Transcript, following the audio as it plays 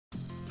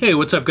Hey,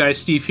 what's up guys,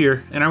 Steve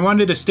here, and I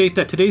wanted to state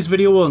that today's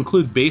video will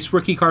include base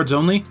rookie cards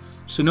only,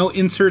 so no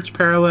inserts,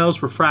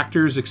 parallels,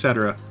 refractors,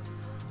 etc.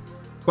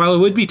 While it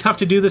would be tough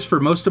to do this for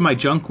most of my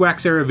junk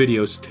wax era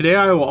videos, today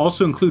I will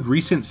also include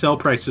recent sell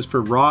prices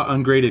for raw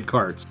ungraded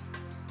cards.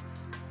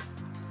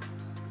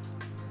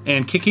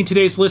 And kicking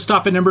today's list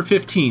off at number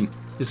 15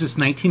 is this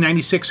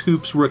 1996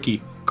 Hoops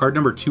rookie, card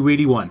number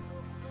 281.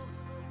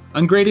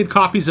 Ungraded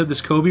copies of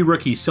this Kobe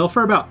rookie sell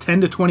for about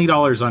 $10 to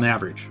 $20 on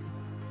average.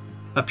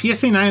 A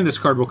PSA 9 of this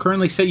card will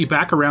currently set you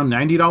back around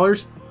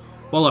 $90,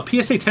 while a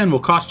PSA 10 will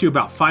cost you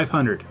about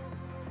 $500.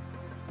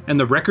 And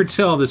the record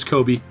sale of this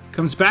Kobe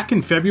comes back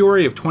in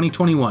February of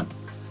 2021,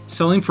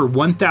 selling for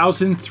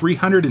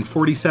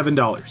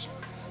 $1,347.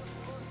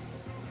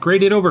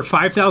 Graded over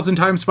 5,000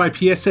 times by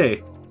PSA,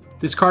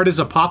 this card is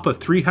a pop of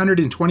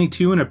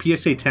 322 in a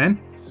PSA 10,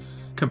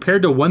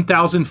 compared to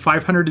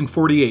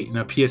 1,548 in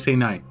a PSA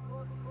 9.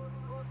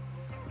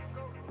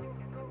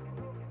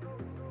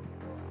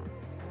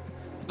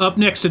 Up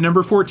next at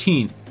number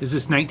 14 is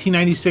this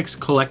 1996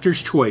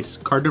 Collector's Choice,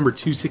 card number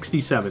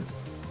 267.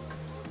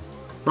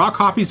 Raw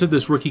copies of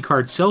this rookie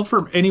card sell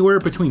for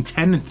anywhere between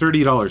 $10 and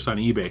 $30 on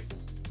eBay.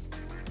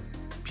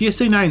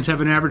 PSA 9s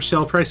have an average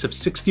sale price of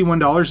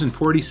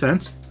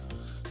 $61.40,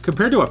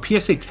 compared to a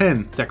PSA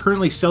 10 that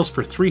currently sells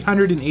for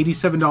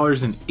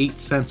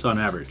 $387.08 on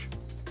average.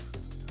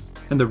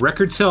 And the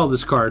record sale of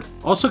this card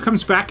also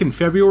comes back in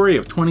February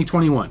of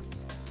 2021,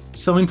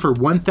 selling for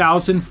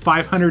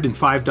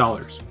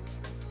 $1,505.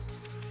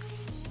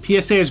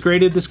 PSA has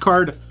graded this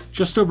card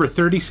just over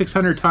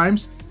 3,600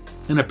 times,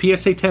 and a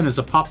PSA 10 is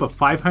a pop of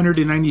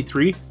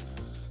 593,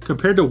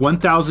 compared to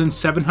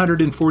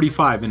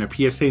 1,745 in a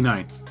PSA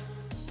 9.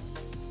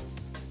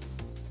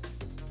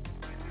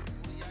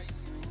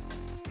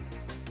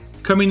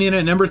 Coming in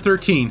at number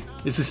 13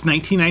 is this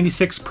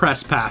 1996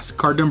 Press Pass,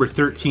 card number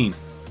 13.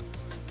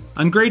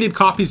 Ungraded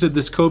copies of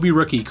this Kobe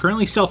rookie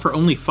currently sell for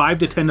only $5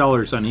 to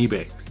 $10 on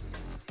eBay.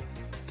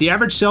 The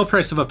average sale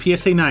price of a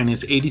PSA 9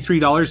 is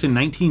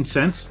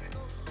 $83.19,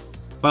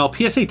 while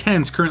PSA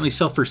 10s currently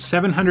sell for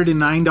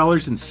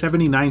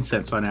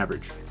 $709.79 on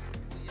average.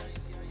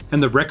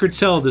 And the record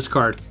sale of this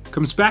card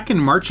comes back in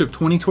March of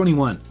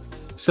 2021,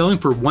 selling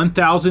for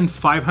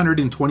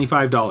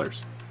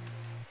 $1,525.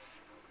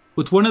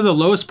 With one of the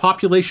lowest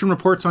population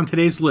reports on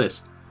today's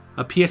list,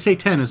 a PSA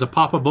 10 is a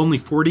pop of only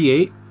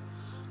 48,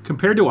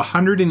 compared to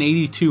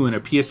 182 in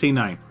a PSA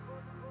 9.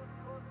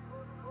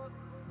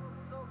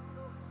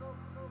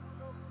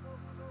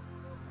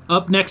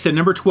 Up next at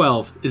number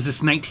 12 is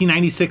this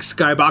 1996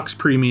 Skybox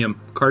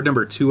Premium, card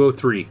number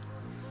 203.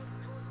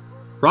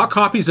 Raw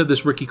copies of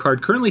this rookie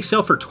card currently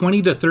sell for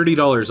 $20 to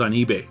 $30 on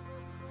eBay.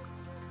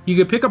 You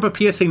could pick up a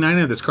PSA 9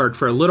 of this card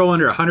for a little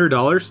under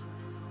 $100,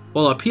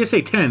 while a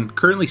PSA 10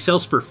 currently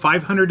sells for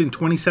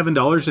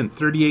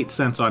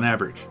 $527.38 on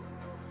average.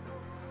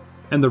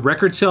 And the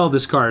record sale of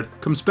this card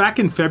comes back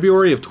in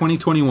February of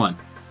 2021,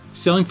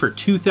 selling for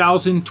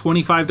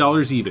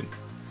 $2,025 even.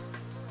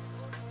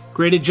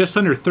 Graded just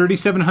under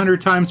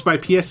 3,700 times by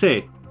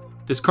PSA,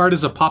 this card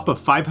is a pop of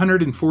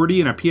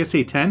 540 in a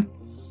PSA 10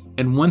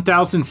 and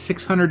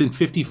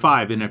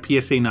 1,655 in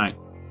a PSA 9.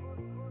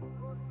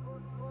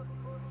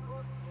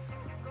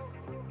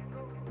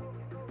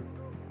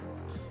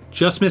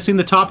 Just missing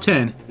the top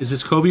 10 is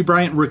this Kobe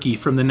Bryant rookie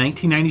from the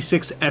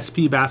 1996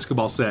 SP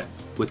basketball set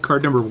with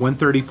card number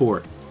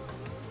 134.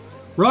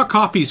 Raw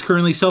copies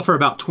currently sell for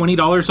about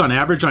 $20 on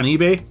average on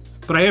eBay,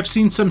 but I have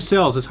seen some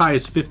sales as high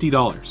as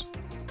 $50.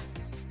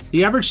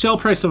 The average sale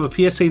price of a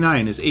PSA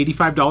 9 is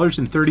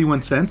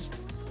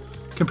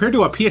 $85.31, compared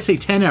to a PSA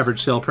 10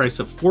 average sale price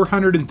of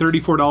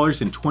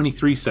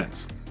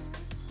 $434.23.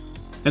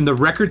 And the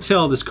record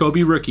sale of this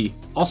Kobe rookie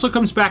also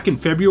comes back in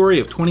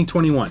February of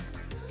 2021,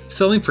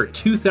 selling for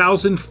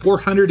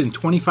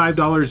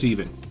 $2,425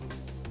 even.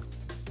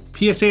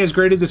 PSA has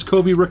graded this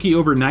Kobe rookie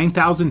over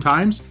 9,000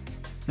 times,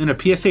 and a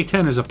PSA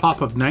 10 is a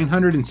pop of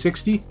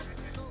 960,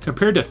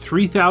 compared to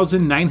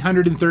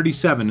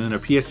 3,937 in a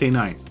PSA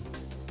 9.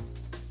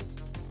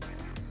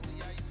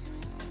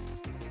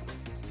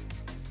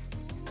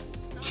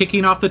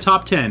 Kicking off the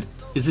top 10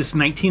 is this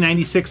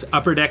 1996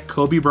 Upper Deck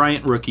Kobe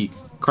Bryant rookie,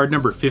 card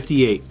number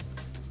 58.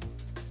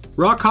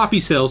 Raw copy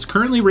sales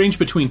currently range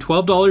between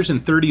 $12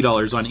 and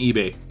 $30 on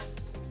eBay.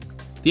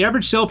 The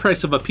average sale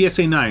price of a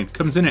PSA 9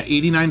 comes in at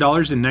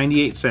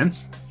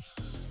 $89.98,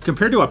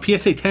 compared to a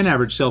PSA 10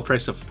 average sale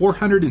price of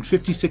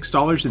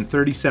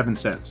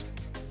 $456.37.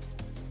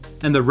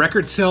 And the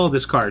record sale of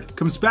this card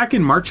comes back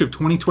in March of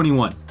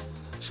 2021,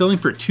 selling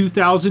for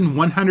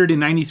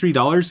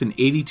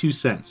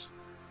 $2,193.82.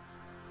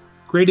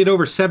 Graded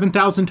over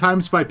 7,000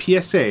 times by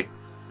PSA,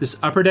 this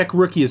Upper Deck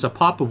rookie is a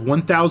pop of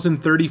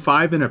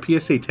 1,035 in a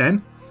PSA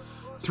 10,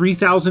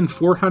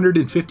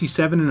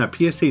 3,457 in a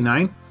PSA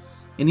 9,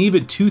 and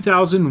even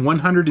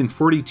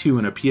 2,142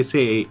 in a PSA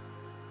 8.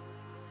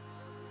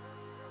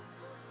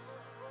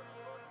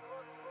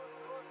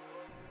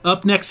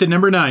 Up next at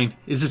number 9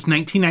 is this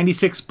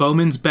 1996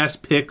 Bowman's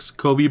Best Picks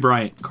Kobe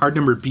Bryant, card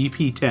number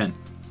BP10.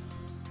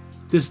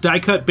 This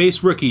die-cut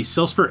base rookie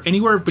sells for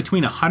anywhere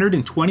between $120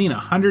 and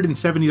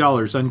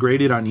 $170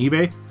 ungraded on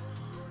eBay,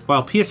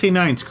 while PSA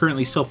 9s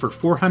currently sell for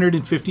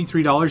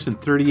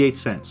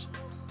 $453.38.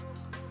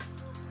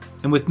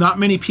 And with not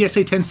many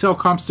PSA 10 sell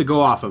comps to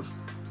go off of,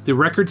 the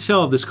record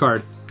sale of this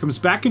card comes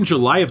back in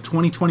July of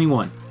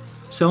 2021,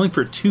 selling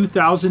for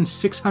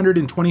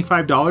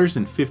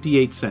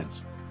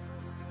 $2,625.58.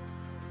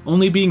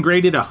 Only being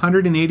graded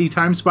 180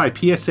 times by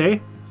PSA,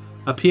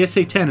 a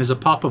PSA 10 is a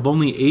pop of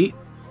only 8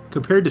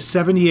 compared to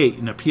 78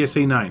 in a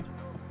PSA 9.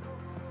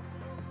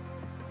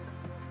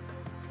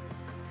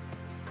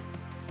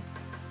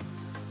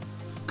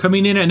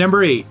 Coming in at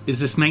number 8 is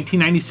this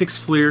 1996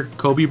 Fleer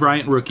Kobe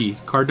Bryant rookie,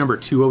 card number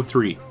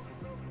 203.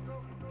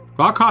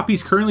 Raw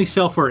copies currently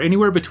sell for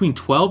anywhere between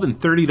 $12 and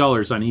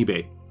 $30 on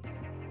eBay.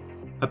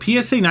 A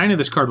PSA 9 of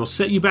this card will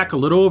set you back a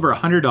little over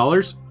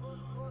 $100,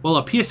 while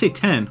a PSA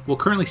 10 will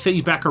currently set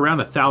you back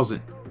around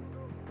 $1,000.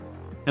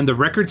 And the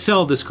record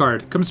sale of this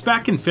card comes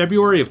back in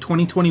February of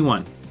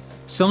 2021,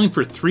 selling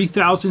for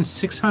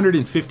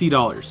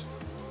 $3,650.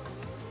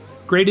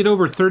 Graded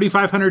over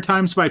 3,500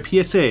 times by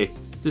PSA,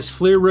 this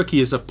Fleer rookie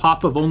is a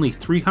pop of only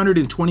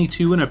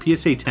 322 in a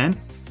PSA 10,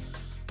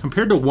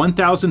 compared to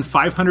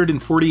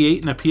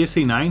 1,548 in a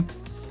PSA 9,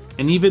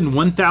 and even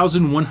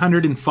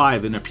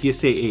 1,105 in a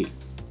PSA 8.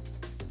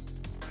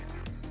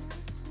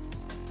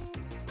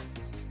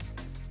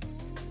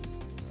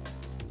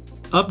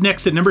 Up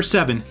next at number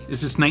 7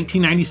 is this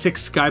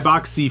 1996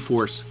 Skybox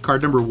Z-Force,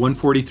 card number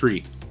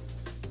 143.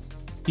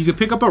 You can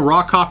pick up a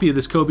raw copy of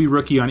this Kobe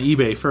rookie on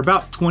eBay for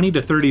about $20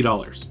 to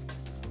 $30.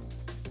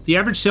 The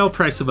average sale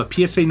price of a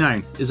PSA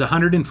 9 is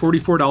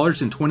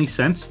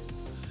 $144.20,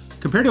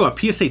 compared to a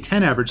PSA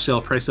 10 average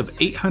sale price of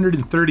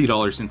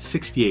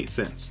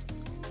 $830.68.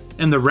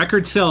 And the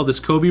record sale of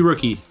this Kobe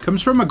rookie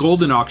comes from a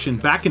golden auction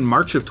back in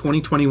March of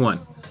 2021,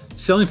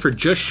 selling for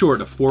just short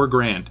of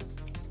 $4,000.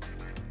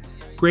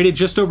 Graded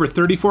just over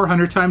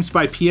 3,400 times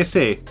by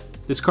PSA,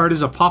 this card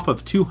is a pop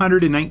of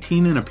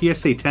 219 in a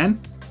PSA 10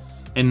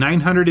 and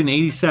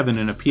 987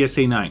 in a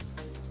PSA 9.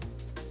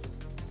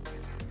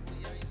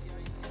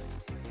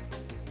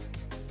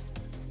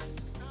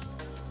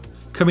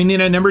 Coming in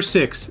at number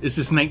 6 is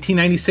this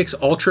 1996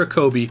 Ultra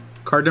Kobe,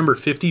 card number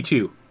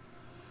 52.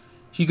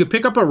 You could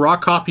pick up a raw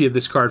copy of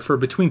this card for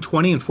between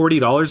 $20 and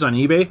 $40 on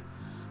eBay,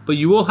 but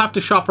you will have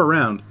to shop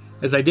around,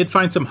 as I did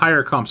find some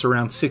higher comps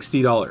around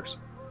 $60.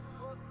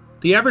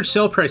 The average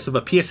sale price of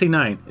a PSA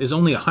 9 is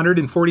only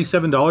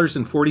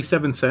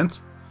 $147.47,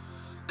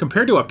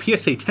 compared to a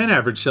PSA 10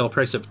 average sale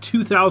price of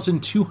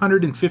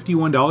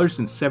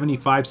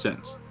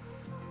 $2,251.75.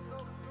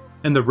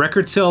 And the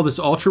record sale of this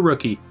Ultra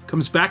rookie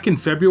comes back in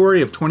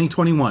February of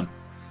 2021,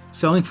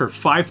 selling for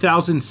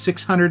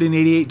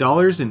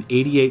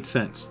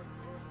 $5,688.88.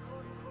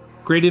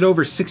 Graded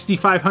over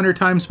 6,500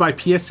 times by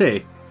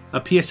PSA,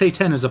 a PSA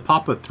 10 is a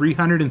pop of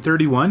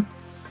 331,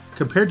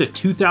 compared to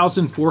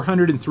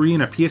 2,403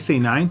 in a PSA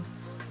 9,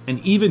 and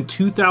even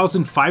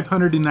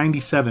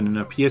 2,597 in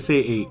a PSA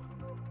 8.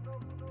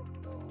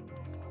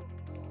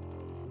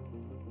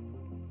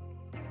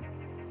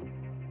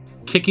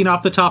 Kicking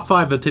off the top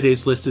 5 of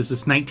today's list is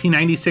this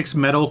 1996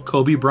 Metal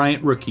Kobe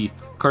Bryant rookie,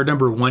 card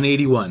number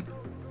 181.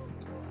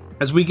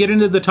 As we get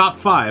into the top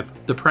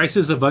 5, the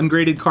prices of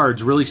ungraded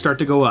cards really start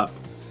to go up,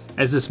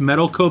 as this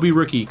Metal Kobe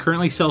rookie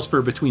currently sells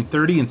for between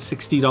 $30 and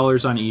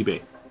 $60 on eBay.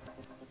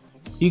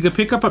 You could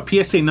pick up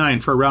a PSA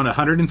 9 for around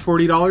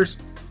 $140,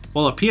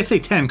 while a PSA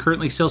 10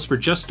 currently sells for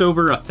just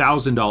over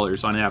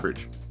 $1,000 on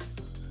average.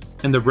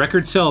 And the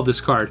record sale of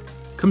this card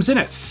comes in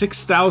at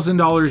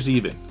 $6,000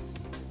 even.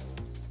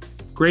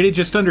 Graded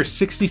just under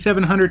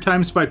 6,700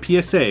 times by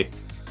PSA,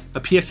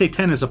 a PSA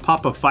 10 is a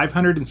pop of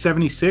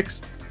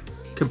 576,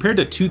 compared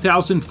to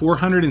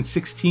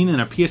 2,416 in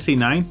a PSA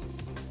 9,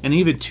 and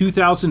even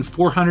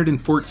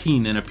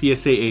 2,414 in a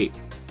PSA 8.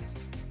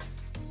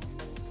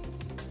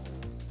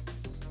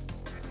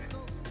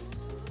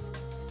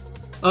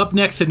 Up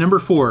next at number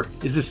 4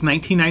 is this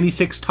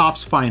 1996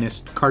 Topps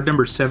Finest, card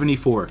number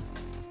 74.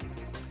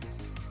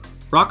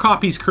 Raw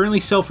copies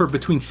currently sell for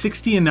between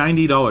 $60 and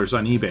 $90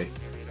 on eBay.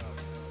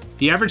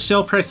 The average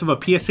sale price of a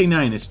PSA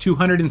 9 is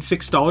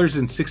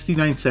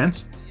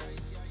 $206.69,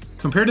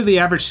 compared to the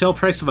average sale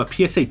price of a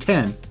PSA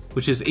 10,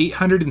 which is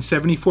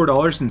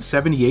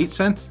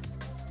 $874.78.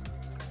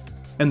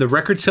 And the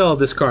record sale of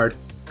this card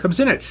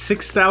comes in at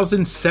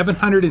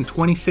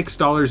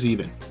 $6,726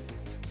 even.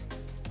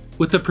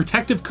 With the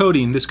protective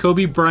coating, this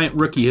Kobe Bryant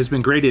rookie has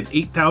been graded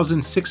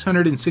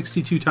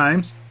 8,662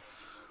 times,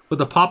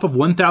 with a pop of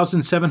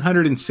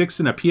 1,706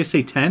 in a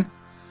PSA 10,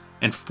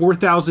 and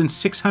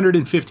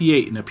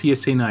 4,658 in a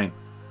PSA 9.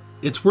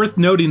 It's worth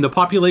noting the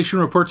population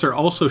reports are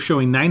also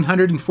showing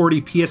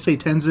 940 PSA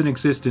 10s in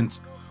existence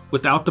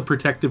without the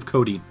protective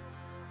coating.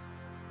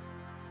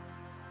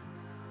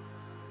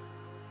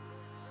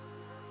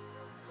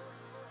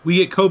 We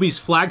get Kobe's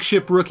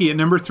flagship rookie at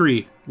number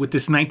 3 with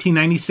this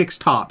 1996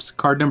 Topps,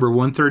 card number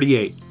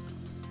 138.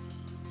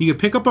 You can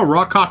pick up a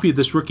raw copy of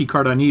this rookie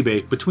card on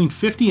eBay between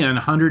 $50 and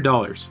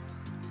 $100.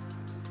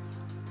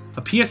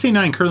 A PSA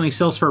 9 currently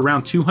sells for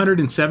around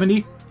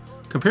 $270,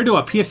 compared to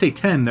a PSA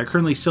 10 that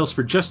currently sells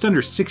for just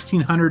under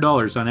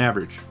 $1,600 on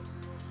average.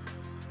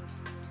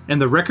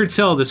 And the record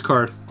sale of this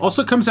card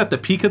also comes at the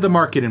peak of the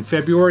market in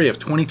February of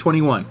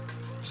 2021,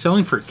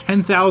 selling for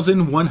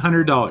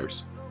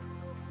 $10,100.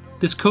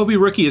 This Kobe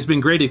rookie has been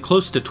graded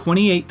close to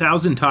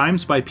 28,000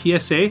 times by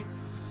PSA,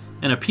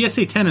 and a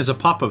PSA 10 is a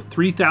pop of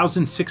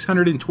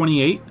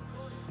 3,628,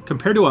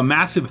 compared to a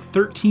massive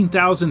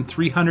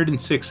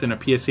 13,306 in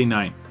a PSA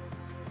 9.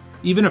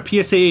 Even a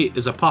PSA 8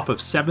 is a pop of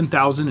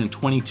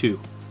 7,022.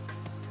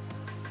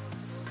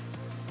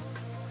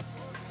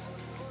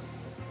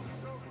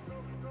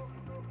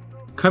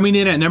 Coming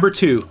in at number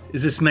 2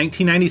 is this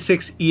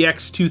 1996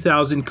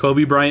 EX2000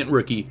 Kobe Bryant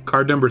rookie,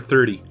 card number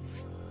 30.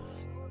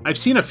 I've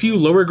seen a few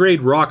lower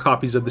grade raw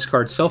copies of this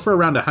card sell for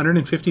around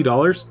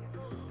 $150,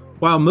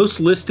 while most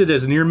listed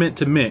as near mint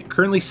to mint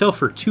currently sell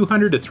for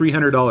 $200 to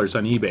 $300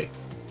 on eBay.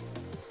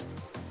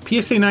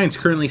 PSA 9s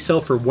currently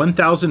sell for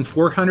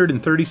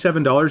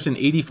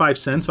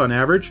 $1,437.85 on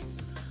average,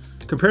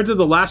 compared to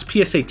the last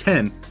PSA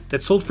 10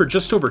 that sold for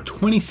just over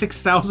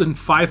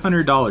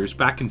 $26,500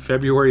 back in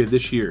February of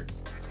this year.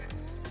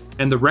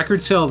 And the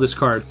record sale of this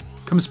card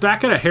comes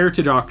back at a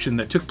heritage auction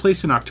that took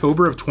place in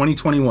October of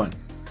 2021,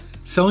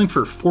 selling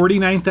for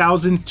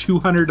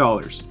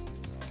 $49,200.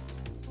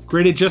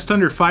 Graded just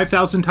under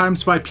 5,000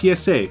 times by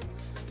PSA,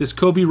 this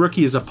Kobe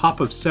rookie is a pop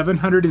of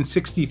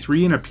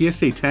 763 in a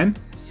PSA 10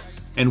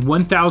 and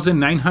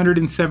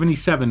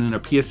 1,977 in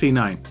a PSA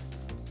 9.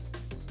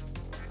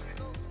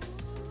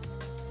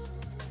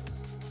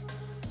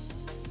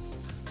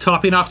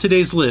 Topping off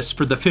today's list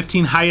for the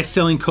 15 highest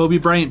selling Kobe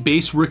Bryant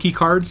base rookie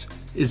cards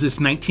is this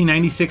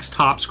 1996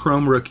 Topps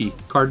Chrome rookie,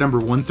 card number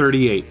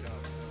 138.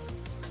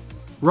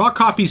 Raw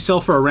copies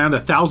sell for around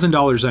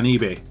 $1,000 on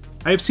eBay.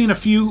 I have seen a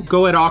few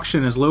go at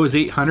auction as low as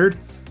 $800,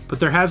 but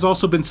there has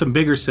also been some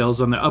bigger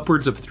sales on the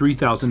upwards of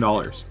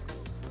 $3,000.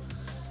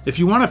 If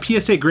you want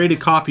a PSA graded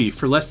copy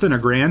for less than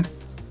 $1,000,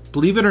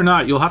 believe it or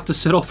not, you'll have to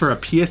settle for a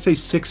PSA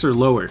 6 or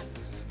lower,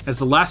 as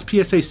the last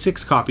PSA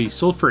 6 copy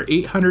sold for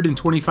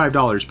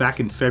 $825 back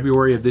in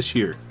February of this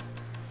year.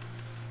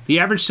 The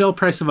average sale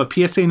price of a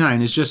PSA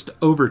 9 is just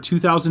over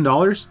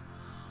 $2,000,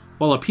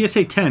 while a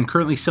PSA 10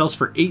 currently sells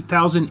for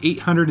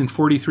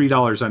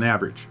 $8,843 on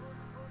average.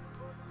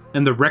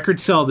 And the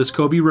record sale of this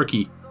Kobe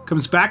rookie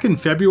comes back in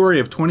February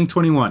of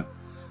 2021,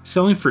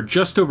 selling for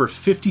just over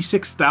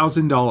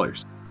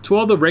 $56,000. To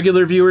all the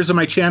regular viewers of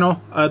my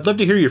channel, I'd love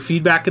to hear your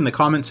feedback in the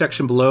comment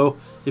section below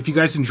if you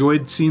guys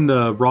enjoyed seeing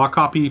the raw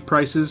copy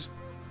prices.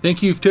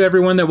 Thank you to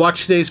everyone that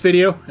watched today's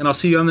video, and I'll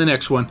see you on the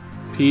next one.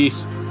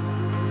 Peace.